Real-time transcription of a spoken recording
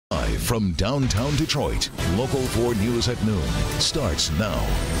Live from downtown Detroit, Local 4 News at noon starts now.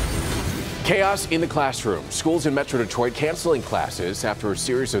 Chaos in the classroom. Schools in Metro Detroit canceling classes after a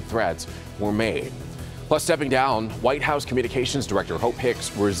series of threats were made. Plus, stepping down, White House Communications Director Hope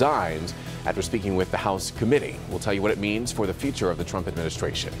Hicks resigns after speaking with the House committee. We'll tell you what it means for the future of the Trump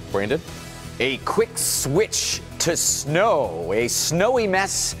administration. Brandon? A quick switch to snow. A snowy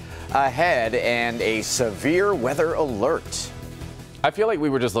mess ahead and a severe weather alert. I feel like we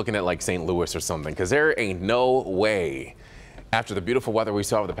were just looking at like St. Louis or something, because there ain't no way after the beautiful weather we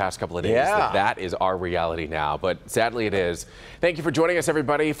saw over the past couple of days that is our reality now. But sadly it is. Thank you for joining us,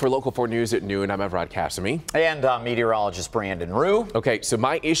 everybody, for Local 4 News at noon. I'm Evrod Cassimy. And meteorologist Brandon Rue. Okay, so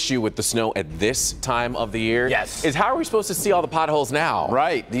my issue with the snow at this time of the year is how are we supposed to see all the potholes now?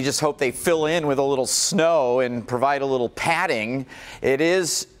 Right. You just hope they fill in with a little snow and provide a little padding. It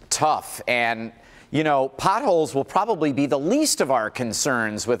is tough, and you know, potholes will probably be the least of our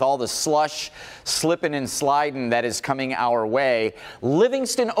concerns with all the slush, slipping and sliding that is coming our way.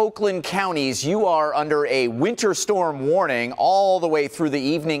 Livingston, Oakland counties, you are under a winter storm warning all the way through the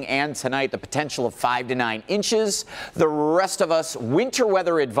evening and tonight, the potential of 5 to 9 inches. The rest of us, winter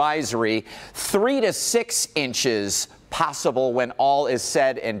weather advisory, 3 to 6 inches possible when all is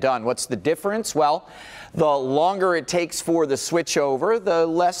said and done. What's the difference? Well, the longer it takes for the switch over, the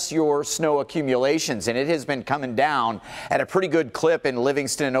less your snow accumulations. And it has been coming down at a pretty good clip in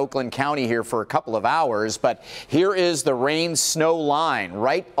Livingston and Oakland County here for a couple of hours. But here is the rain snow line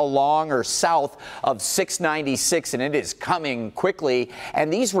right along or south of 696, and it is coming quickly.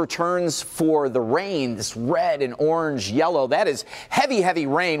 And these returns for the rain, this red and orange yellow, that is heavy, heavy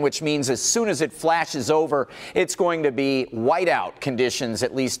rain, which means as soon as it flashes over, it's going to be whiteout conditions,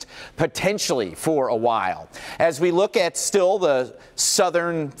 at least potentially for a while. As we look at still the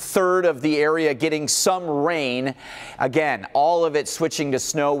southern third of the area getting some rain, again, all of it switching to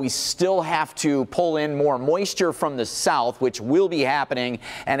snow. We still have to pull in more moisture from the south, which will be happening.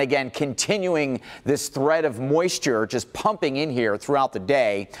 And again, continuing this thread of moisture just pumping in here throughout the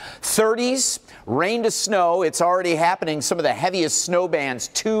day. 30s, rain to snow. It's already happening. Some of the heaviest snow bands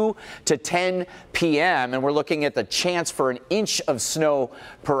 2 to 10 p.m. And we're looking at the chance for an inch of snow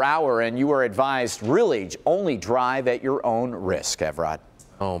per hour. And you are advised really only drive at your own risk, Evrod.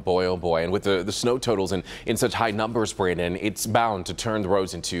 Oh boy, and with the snow totals in such high numbers, Brandon, it's bound to turn the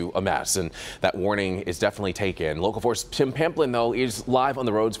roads into a mess, and that warning is definitely taken. Local 4's Tim Pamplin, though, is live on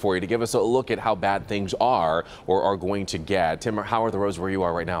the roads for you to give us a look at how bad things are or are going to get. Tim, how are the roads where you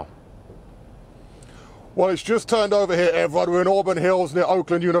are right now? Well, it's just turned over here, Evrod. We're in Auburn Hills near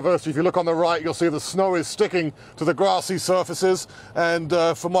Oakland University. If you look on the right, you'll see the snow is sticking to the grassy surfaces. And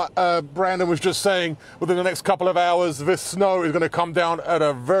from what Brandon was just saying, within the next couple of hours, this snow is going to come down at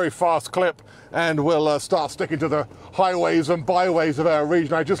a very fast clip and will start sticking to the highways and byways of our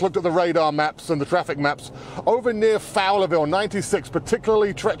region. I just looked at the radar maps and the traffic maps. Over near Fowlerville, 96,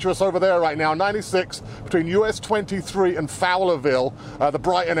 particularly treacherous over there right now. 96 between US 23 and Fowlerville, the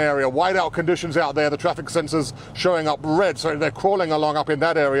Brighton area. Whiteout conditions out there. The traffic sensors showing up red, so they're crawling along up in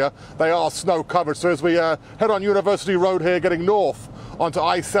that area. They are snow covered. So as we head on University Road here, getting north onto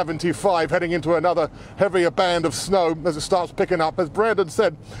I-75, heading into another heavier band of snow as it starts picking up. As Brandon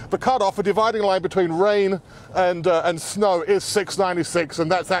said, the cutoff, a dividing line between rain and snow is 696,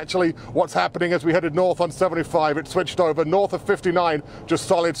 and that's actually what's happening as we headed north on 75. It switched over north of 59, just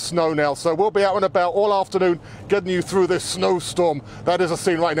solid snow now. So we'll be out and about all afternoon getting you through this snowstorm. That is a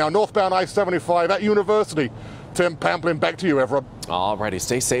scene right now. Northbound I-75 at University. Tim Pamplin, back to you, Evrod. All righty.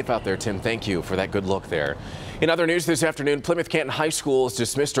 Stay safe out there, Tim. Thank you for that good look there. In other news this afternoon, Plymouth Canton High School is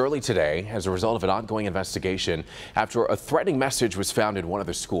dismissed early today as a result of an ongoing investigation after a threatening message was found in one of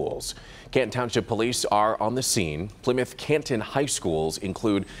the schools. Canton Township Police are on the scene. Plymouth Canton High Schools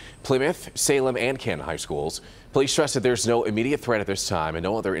include Plymouth, Salem, and Canton High Schools. Police stress that there's no immediate threat at this time and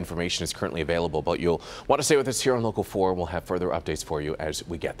no other information is currently available, but you'll want to stay with us here on Local 4. We'll have further updates for you as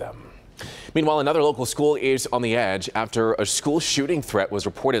we get them. Meanwhile, another local school is on the edge after a school shooting threat was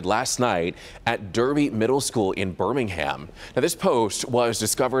reported last night at Derby Middle School in Birmingham. Now, this post was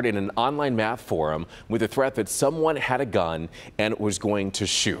discovered in an online math forum with a threat that someone had a gun and was going to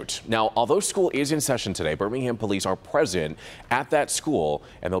shoot. Now, although school is in session today, Birmingham police are present at that school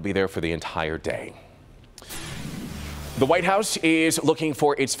and they'll be there for the entire day. The White House is looking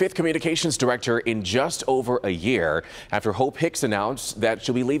for its 5th communications director in just over a year after Hope Hicks announced that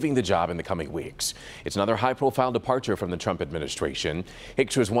she'll be leaving the job in the coming weeks. It's another high-profile departure from the Trump administration.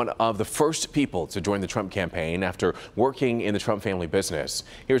 Hicks was one of the first people to join the Trump campaign after working in the Trump family business.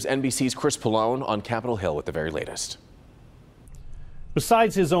 Here's NBC's Chris Pallone on Capitol Hill with the very latest.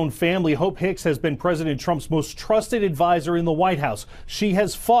 Besides his own family, Hope Hicks has been President Trump's most trusted advisor in the White House. She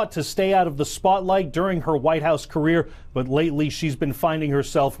has fought to stay out of the spotlight during her White House career, but lately she's been finding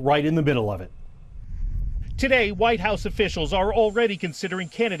herself right in the middle of it. Today, White House officials are already considering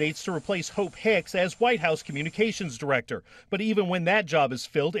candidates to replace Hope Hicks as White House communications director. But even when that job is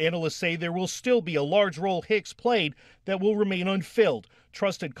filled, analysts say there will still be a large role Hicks played that will remain unfilled.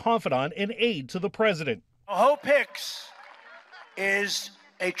 Trusted confidant and aide to the president. Hope Hicks is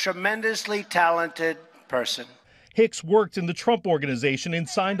a tremendously talented person. Hicks worked in the Trump Organization and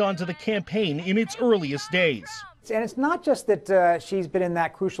signed on to the campaign in its earliest days. And it's not just that she's been in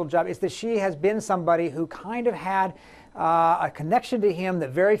that crucial job, it's that she has been somebody who kind of had a connection to him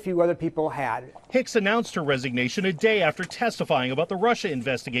that very few other people had. Hicks announced her resignation a day after testifying about the Russia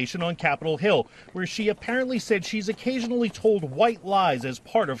investigation on Capitol Hill, where she apparently said she's occasionally told white lies as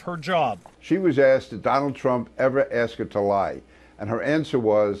part of her job. She was asked, did Donald Trump ever ask her to lie? And her answer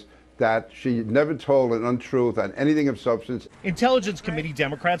was that she never told an untruth on anything of substance. Intelligence Committee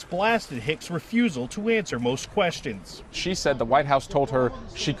Democrats blasted Hicks' refusal to answer most questions. She said the White House told her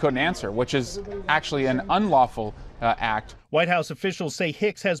she couldn't answer, which is actually an unlawful act. White House officials say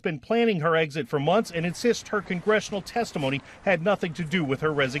Hicks has been planning her exit for months and insist her congressional testimony had nothing to do with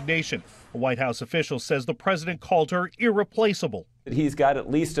her resignation. A White House official says the president called her irreplaceable. He's got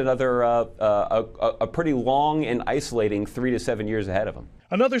at least another a pretty long and isolating 3 to 7 years ahead of him.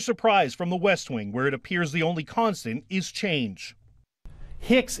 Another surprise from the West Wing, where it appears the only constant is change.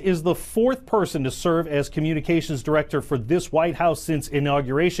 Hicks is the fourth person to serve as communications director for this White House since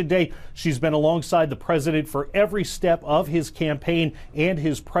Inauguration Day. She's been alongside the president for every step of his campaign and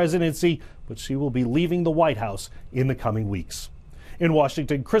his presidency, but she will be leaving the White House in the coming weeks. In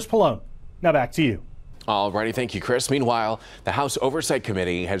Washington, Chris Pallone, now back to you. All righty, thank you, Chris. Meanwhile, the House Oversight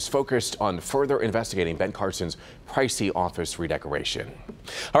Committee has focused on further investigating Ben Carson's pricey office redecoration.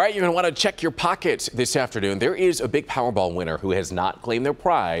 All right, you're going to want to check your pockets this afternoon. There is a big Powerball winner who has not claimed their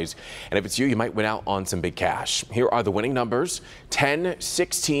prize, and if it's you, you might win out on some big cash. Here are the winning numbers: 10,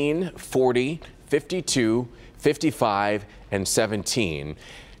 16, 40, 52, 55, and 17.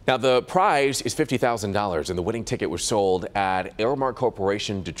 Now, the prize is $50,000, and the winning ticket was sold at Aramark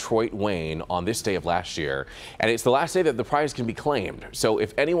Corporation, Detroit Wayne on this day of last year. And it's the last day that the prize can be claimed. So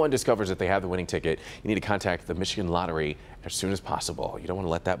if anyone discovers that they have the winning ticket, you need to contact the Michigan Lottery as soon as possible. You don't want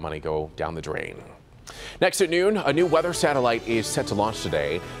to let that money go down the drain. Next at noon, a new weather satellite is set to launch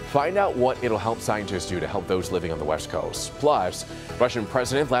today. Find out what it'll help scientists do to help those living on the West Coast. Plus, Russian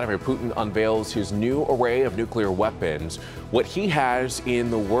President Vladimir Putin unveils his new array of nuclear weapons, what he has in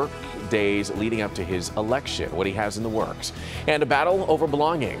the work days leading up to his election, what he has in the works. And a battle over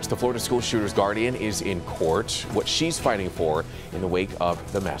belongings. The Florida school shooter's guardian is in court, what she's fighting for in the wake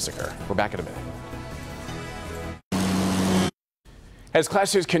of the massacre. We're back in a minute. As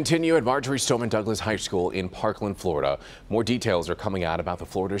classes continue at Marjory Stoneman Douglas High School in Parkland, Florida, more details are coming out about the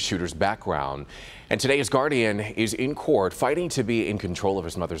Florida shooter's background. And today his guardian is in court fighting to be in control of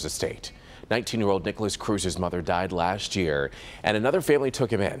his mother's estate. 19-year-old Nicholas Cruz's mother died last year, and another family took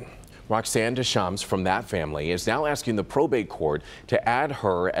him in. Roxanne Deschamps from that family is now asking the probate court to add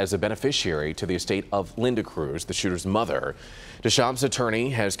her as a beneficiary to the estate of Linda Cruz, the shooter's mother. Deschamps' attorney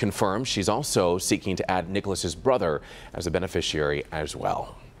has confirmed she's also seeking to add Nicholas's brother as a beneficiary as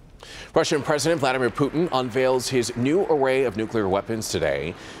well. Russian President Vladimir Putin unveils his new array of nuclear weapons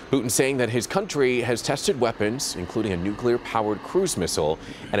today. Putin saying that his country has tested weapons, including a nuclear-powered cruise missile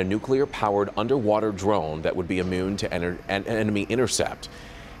and a nuclear-powered underwater drone that would be immune to an enemy intercept.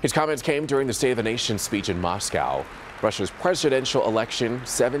 His comments came during the State of the Nation speech in Moscow. Russia's presidential election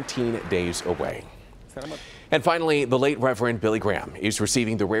 17 days away. And finally, the late Reverend Billy Graham is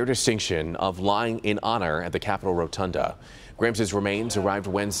receiving the rare distinction of lying in honor at the Capitol Rotunda. Graham's remains arrived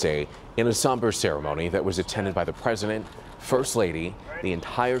Wednesday in a somber ceremony that was attended by the President, First Lady, the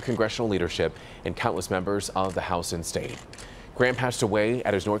entire congressional leadership, and countless members of the House and State. Graham passed away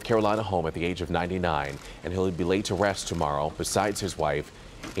at his North Carolina home at the age of 99, and he'll be laid to rest tomorrow besides his wife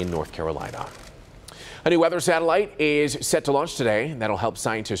in North Carolina. A new weather satellite is set to launch today. That'll help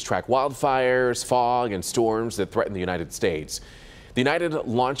scientists track wildfires, fog, and storms that threaten the United States. The United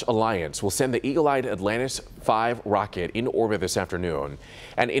Launch Alliance will send the Eagle-eyed Atlantis 5 rocket in orbit this afternoon.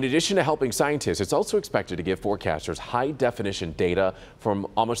 And in addition to helping scientists, it's also expected to give forecasters high-definition data from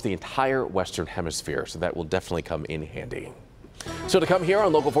almost the entire Western Hemisphere. So that will definitely come in handy. So to come here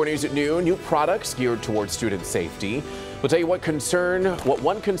on Local 4 News at noon, new products geared towards student safety. We'll tell you what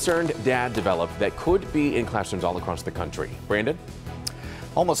one concerned dad developed that could be in classrooms all across the country. Brandon?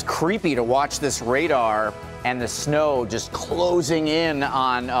 Almost creepy to watch this radar and the snow just closing in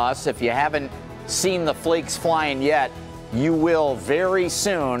on us. If you haven't seen the flakes flying yet, You will very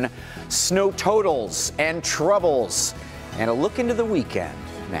soon. Snow totals and troubles. And a look into the weekend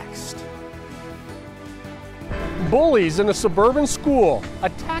next. Bullies in a suburban school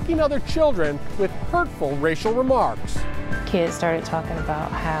attacking other children with hurtful racial remarks. Kids started talking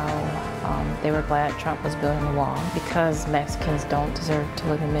about how they were glad Trump was building the wall because Mexicans don't deserve to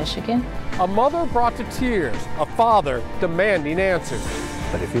live in Michigan. A mother brought to tears, a father demanding answers.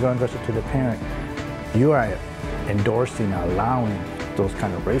 But if you don't address it to the parent, you are endorsing, allowing those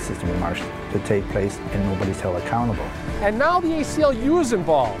kind of racist remarks to take place and nobody's held accountable. And now the ACLU is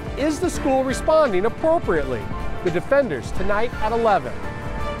involved. Is the school responding appropriately? The Defenders tonight at 11.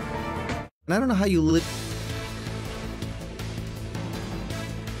 And I don't know how you live.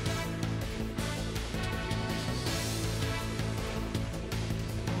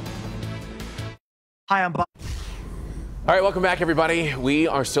 Hi, I'm Bob. All right, welcome back, everybody. We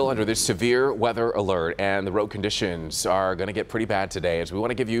are still under this severe weather alert, and the road conditions are going to get pretty bad today as we want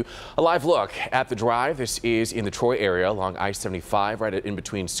to give you a live look at the drive. This is in the Troy area along I-75, right in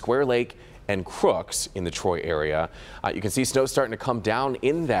between Square Lake and Crooks in the Troy area. You can see snow starting to come down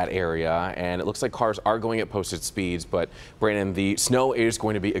in that area, and it looks like cars are going at posted speeds. But Brandon, the snow is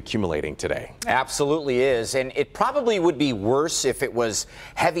going to be accumulating today. Absolutely is, and it probably would be worse if it was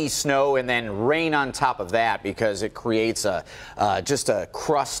heavy snow and then rain on top of that, because it creates just a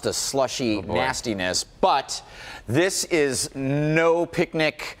crust, a slushy nastiness. But this is no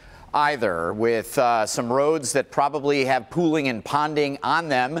picnic either, with some roads that probably have pooling and ponding on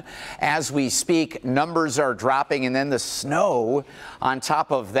them as we speak. Numbers are dropping, and then the snow on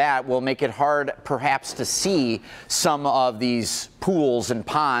top of that will make it hard perhaps to see some of these pools and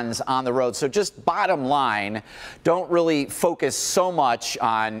ponds on the road. So just bottom line, don't really focus so much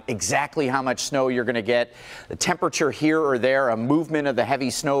on exactly how much snow you're going to get. The temperature here or there, a movement of the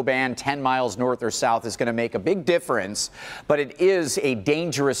heavy snow band 10 miles north or south is going to make a big difference, but it is a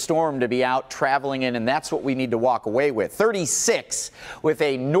dangerous storm to be out traveling in, and that's what we need to walk away with. 36 with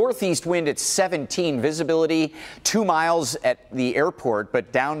a northeast wind at 17, visibility 2 miles at the airport,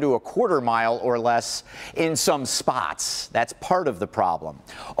 but down to a quarter mile or less in some spots. That's part of the problem.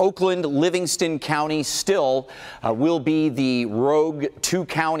 Oakland, Livingston County still will be the rogue two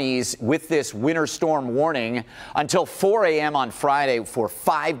counties with this winter storm warning until 4 a.m. on Friday for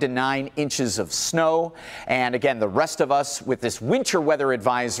 5 to 9 inches of snow. And again, the rest of us with this winter weather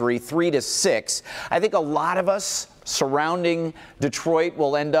advisory 3 to 6. I think a lot of us surrounding Detroit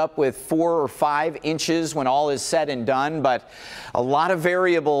will end up with 4 or 5 inches when all is said and done, but a lot of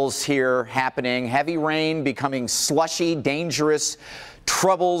variables here happening. Heavy rain becoming slushy, dangerous,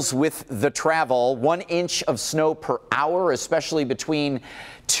 troubles with the travel. 1 inch of snow per hour, especially between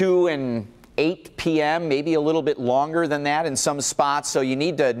 2 and 8 p.m., maybe a little bit longer than that in some spots. So you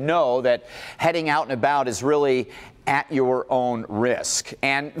need to know that heading out and about is really at your own risk.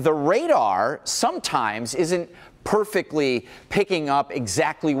 And the radar sometimes isn't perfectly picking up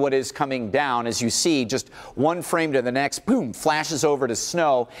exactly what is coming down. As you see, just one frame to the next, boom, flashes over to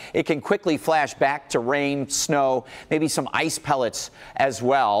snow. It can quickly flash back to rain, snow, maybe some ice pellets as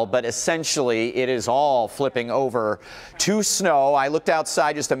well. But essentially, it is all flipping over to snow. I looked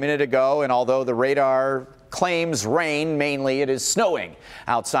outside just a minute ago, and although the radar claims rain, mainly it is snowing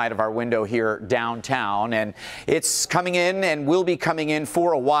outside of our window here downtown, and it's coming in and will be coming in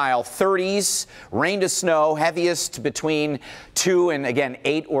for a while. 30s, rain to snow, heaviest between 2 and again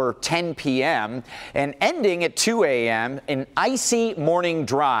 8 or 10 p.m. and ending at 2 a.m. An icy morning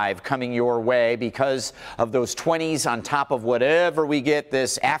drive coming your way because of those 20s on top of whatever we get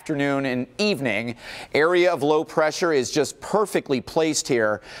this afternoon and evening. Area of low pressure is just perfectly placed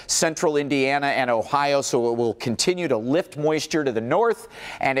here, central Indiana and Ohio, so it will continue to lift moisture to the north,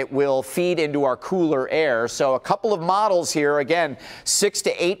 and it will feed into our cooler air. So a couple of models here, again, 6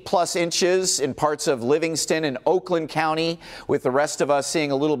 to 8 plus inches in parts of Livingston and Oakland County, with the rest of us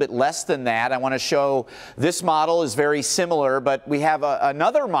seeing a little bit less than that. I want to show this model is very similar, but we have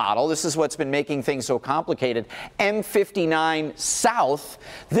another model. This is what's been making things so complicated. M59 South.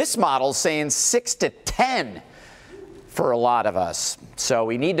 This model saying 6 to 10. For a lot of us. So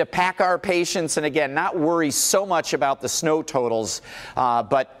we need to pack our patience and again, not worry so much about the snow totals,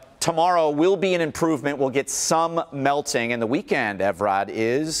 but tomorrow will be an improvement. We'll get some melting, and the weekend, Evrod,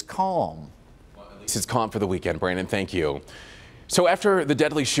 is calm. Well, at least it's calm for the weekend, Brandon. Thank you. So after the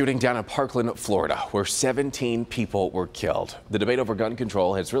deadly shooting down in Parkland, Florida, where 17 people were killed, the debate over gun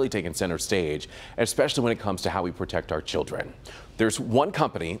control has really taken center stage, especially when it comes to how we protect our children. There's one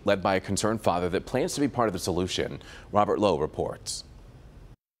company led by a concerned father that plans to be part of the solution. Robert Lowe reports.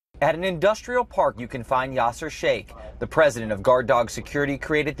 At an industrial park, you can find Yasser Sheikh. The president of Guard Dog Security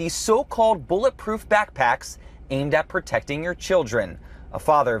created these so-called bulletproof backpacks aimed at protecting your children. A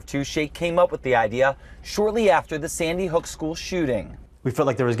father of two, Sheikh, came up with the idea shortly after the Sandy Hook school shooting. We felt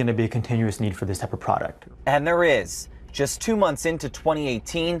like there was going to be a continuous need for this type of product. And there is. Just 2 months into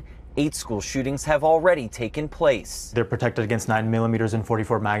 2018, 8 school shootings have already taken place. They're protected against 9mm and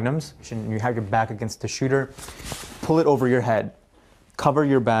 .44 Magnums. You have your back against the shooter, pull it over your head, cover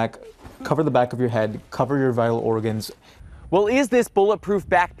your back, cover the back of your head, cover your vital organs. Well, is this bulletproof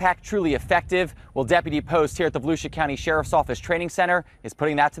backpack truly effective? Well, Deputy Post here at the Volusia County Sheriff's Office Training Center is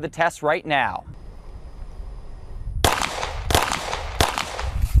putting that to the test right now.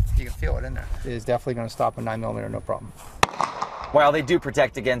 You can feel it in there. It is definitely going to stop a 9mm, no problem. While they do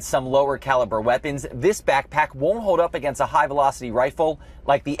protect against some lower caliber weapons, this backpack won't hold up against a high velocity rifle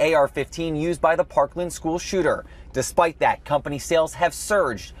like the AR-15 used by the Parkland school shooter. Despite that, company sales have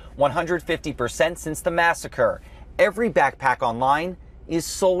surged 150% since the massacre. Every backpack online is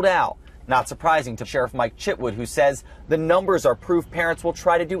sold out. Not surprising to Sheriff Mike Chitwood, who says the numbers are proof parents will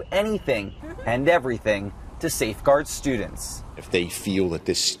try to do anything and everything to safeguard students. If they feel that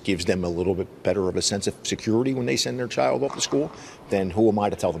this gives them a little bit better of a sense of security when they send their child off to school, then who am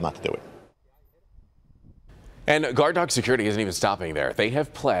I to tell them not to do it? And Guard Dog Security isn't even stopping there. They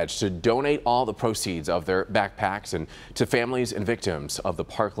have pledged to donate all the proceeds of their backpacks and to families and victims of the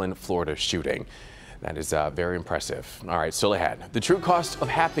Parkland, Florida shooting. That is very impressive. All right, still ahead. The true cost of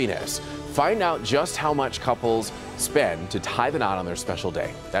happiness. Find out just how much couples spend to tie the knot on their special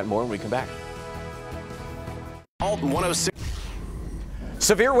day. That and more when we come back. 106.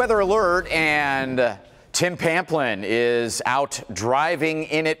 Severe weather alert, and Tim Pamplin is out driving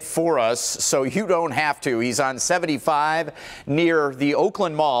in it for us, so you don't have to. He's on 75 near the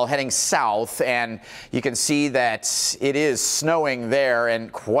Oakland Mall heading south, and you can see that it is snowing there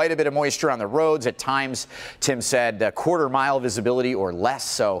and quite a bit of moisture on the roads. At times, Tim said, a quarter-mile visibility or less,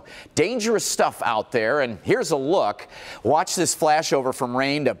 so dangerous stuff out there. And here's a look. Watch this flashover from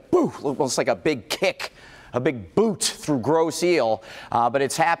rain to, boo, looks like a big kick. A big boot through Grosse Ile, but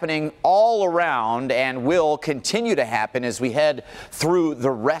it's happening all around and will continue to happen as we head through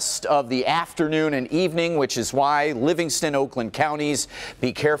the rest of the afternoon and evening, which is why Livingston, Oakland counties,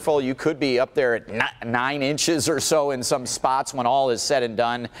 be careful. You could be up there at 9 inches or so in some spots when all is said and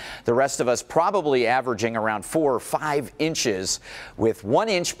done. The rest of us probably averaging around 4 or 5 inches, with 1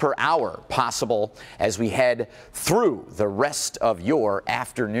 inch per hour possible as we head through the rest of your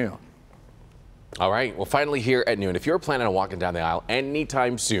afternoon. All right, well, finally here at noon, if you're planning on walking down the aisle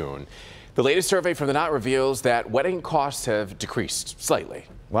anytime soon, the latest survey from the Knot reveals that wedding costs have decreased slightly.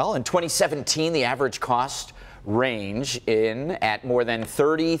 Well, in 2017, the average cost range in at more than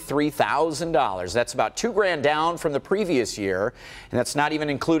 $33,000. That's about $2,000 down from the previous year, and that's not even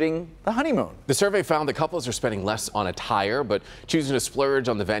including the honeymoon. The survey found that couples are spending less on attire, but choosing to splurge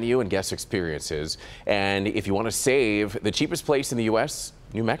on the venue and guest experiences. And if you want to save, the cheapest place in the U.S.,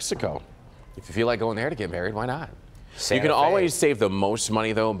 New Mexico. If you feel like going there to get married, why not? You can always save the most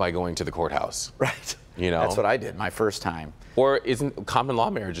money, though, by going to the courthouse. Right. You know? That's what I did my first time. Or isn't common law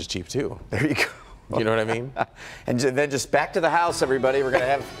marriage is cheap, too? There you go. You know what I mean? And then just back to the house, everybody. We're going to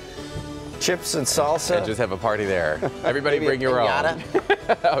have chips and salsa. And just have a party there. Everybody bring your own.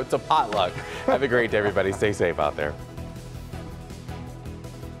 Oh, it's a potluck. Have a great day, everybody. Stay safe out there.